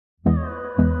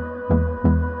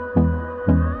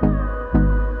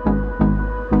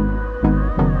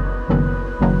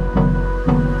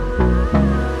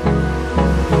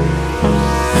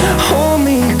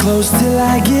close till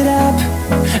I get up.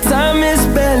 Time is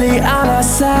barely on our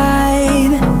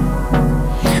side.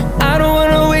 I don't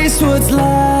wanna waste what's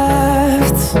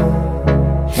left.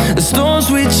 The storms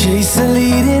we chase are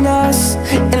leading us,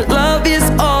 and love is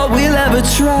all we'll ever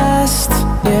trust.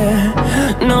 Yeah,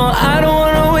 no, I don't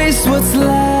wanna waste what's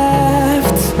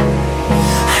left.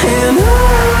 And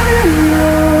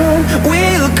on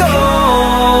we'll go,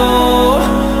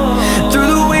 through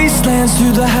the wastelands,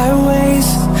 through the highways,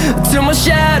 till my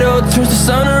shadow turns to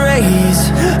sun rays.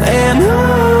 And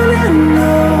on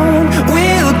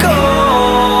we'll go,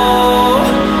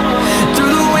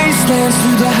 through the wastelands,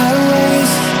 through the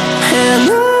highways, and on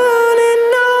we'll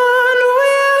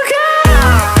go.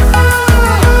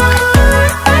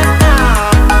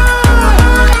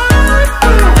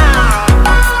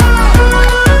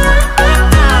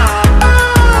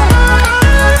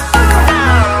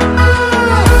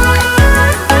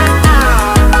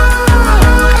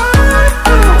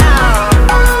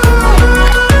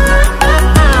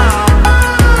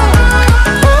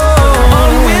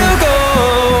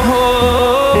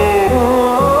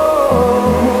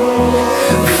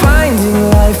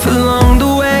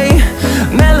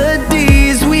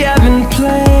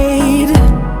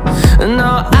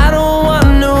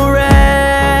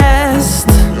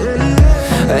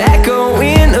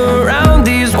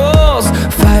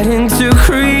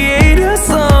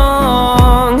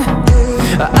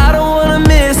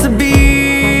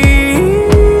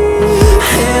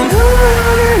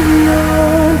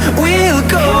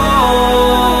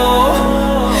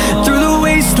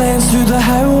 Through the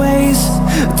highways,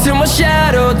 till my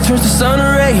shadow turns to sun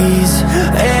rays.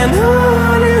 And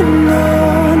on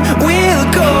we'll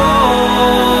go,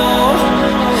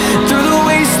 through the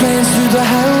wastelands, through the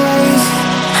highways,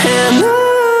 and on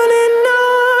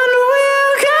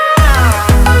we'll go.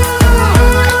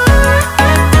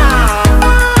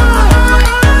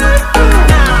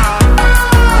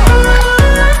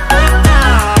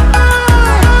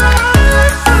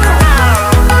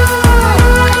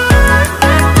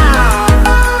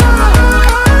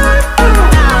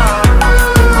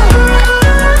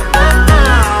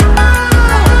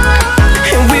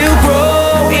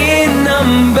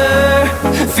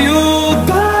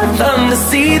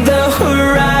 See the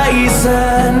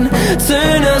horizon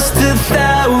turn us to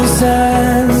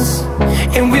thousands,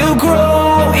 and we'll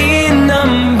grow in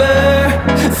number,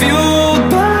 fueled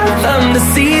by them. To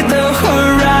see the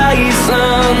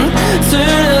horizon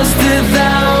turn us to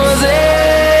thousands,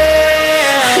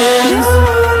 and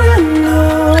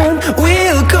on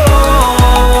we'll go,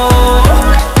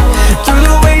 through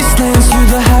the wastelands, through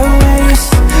the highways,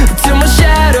 till my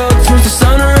shadow turns to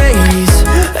sun rays.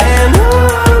 And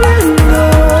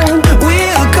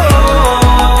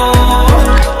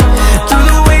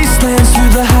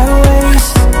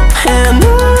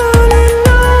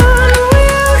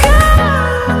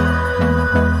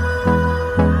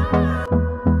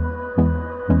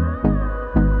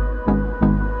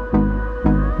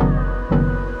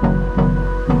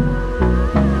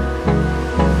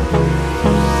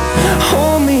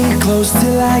close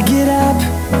till I get up.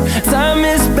 Time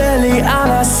is barely on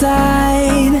our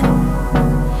side.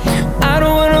 I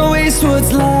don't wanna waste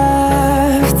what's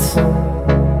left.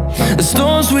 The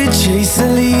storms we chase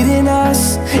are leading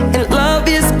us, and love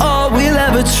is all we'll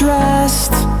ever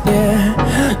trust. Yeah,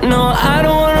 no, I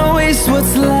don't wanna waste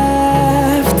what's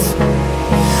left.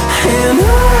 And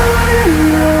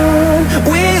on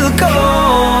we'll go,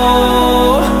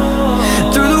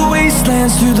 through the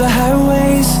wastelands, through the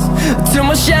highways, till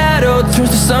my shadow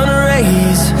turns to sun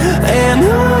rays. And on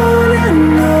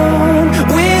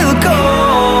we'll go,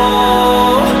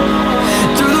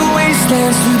 through the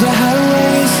wastelands, through the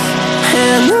highways,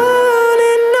 and on we'll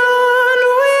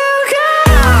go.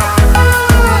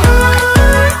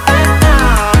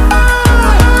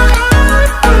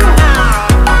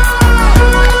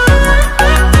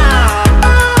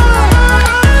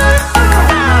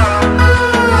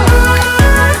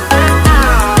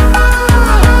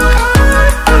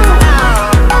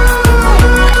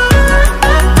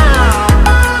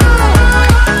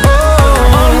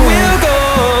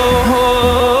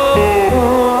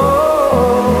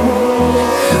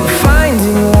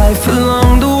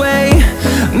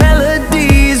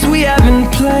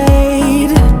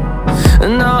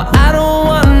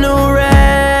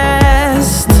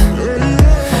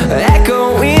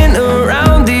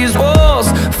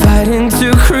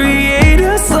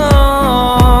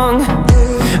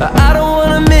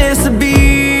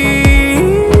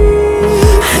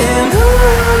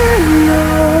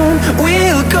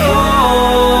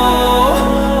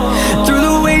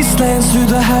 through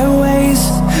the highways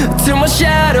till my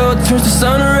shadow turns to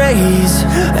sun rays.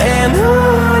 And